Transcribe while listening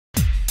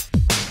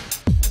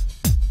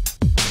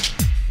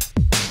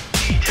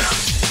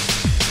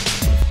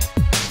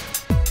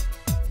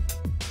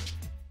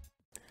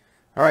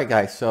All right,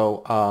 guys.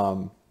 So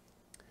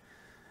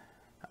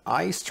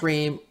I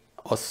stream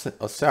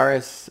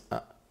Osiris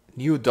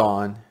New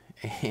Dawn,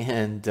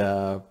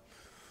 and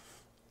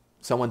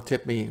someone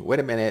tipped me, wait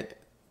a minute,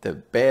 the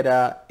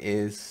beta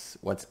is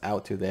what's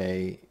out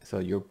today. So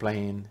you're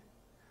playing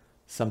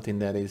something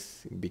that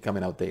is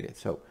becoming outdated.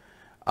 So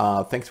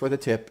thanks for the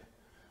tip.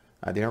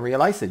 I didn't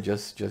realize it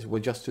just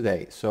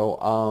today.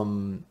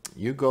 So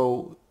you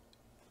go,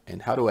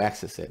 and how to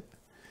access it.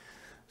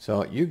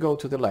 So you go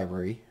to the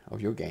library of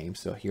your game.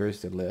 So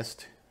here's the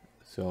list.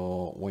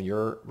 So when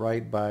you're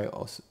right by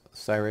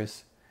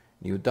Osiris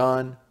New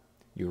Dawn,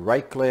 you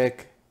right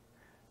click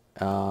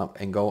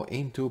and go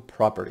into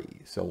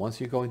properties. So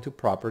once you go into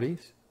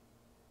properties,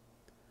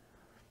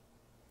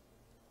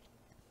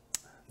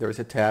 there's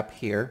a tab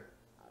here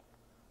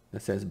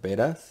that says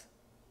betas,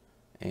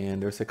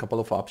 and there's a couple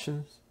of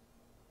options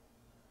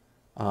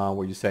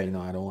where you say,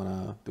 no, I don't want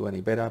to do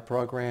any beta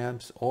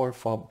programs or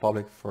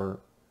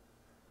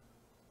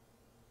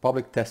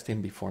public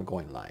testing before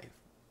going live.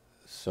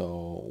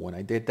 So when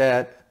I did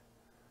that,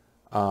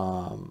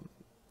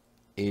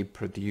 it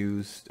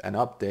produced an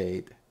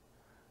update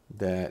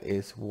that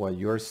is what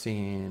you're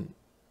seeing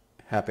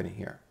happening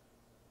here.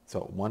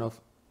 So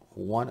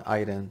one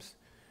items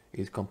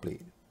is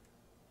complete.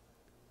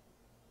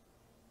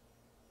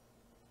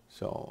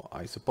 So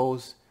I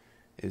suppose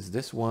is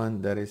this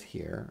one that is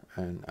here,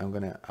 and I'm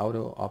gonna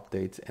auto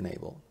updates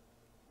enable.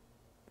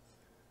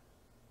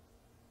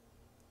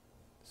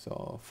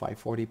 So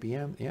 5:40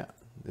 p.m. Yeah,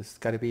 this has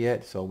got to be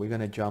it. So we're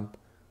gonna jump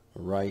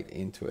right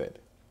into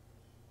it.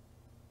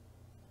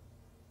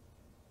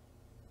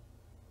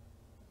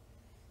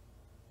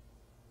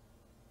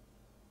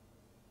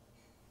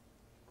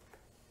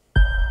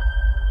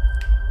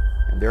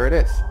 And there it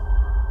is.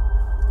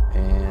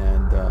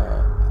 And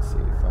let's see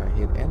if I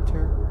hit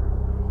enter.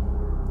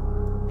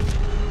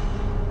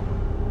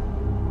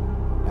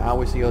 Now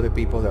we see other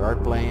people that are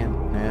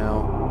playing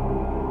now,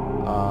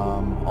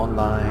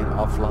 online,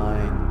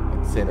 offline,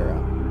 etc.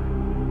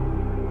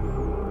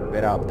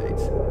 Beta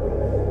updates.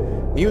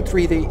 New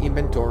 3D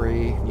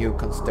inventory, new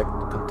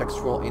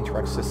contextual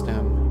interact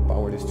system,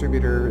 power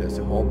distributor. There's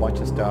a whole bunch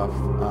of stuff.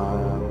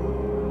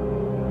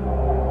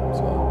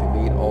 So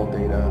delete all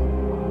data.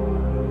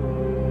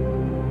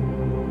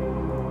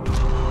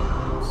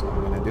 So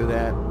I'm gonna do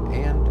that,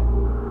 and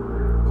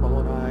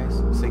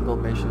colonize single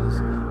missions.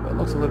 It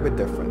looks a little bit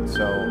different,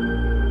 so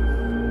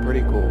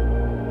pretty cool.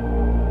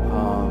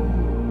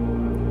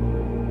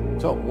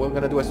 So we're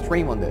gonna do a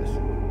stream on this.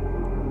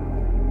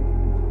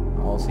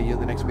 I'll see you in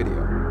the next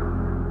video.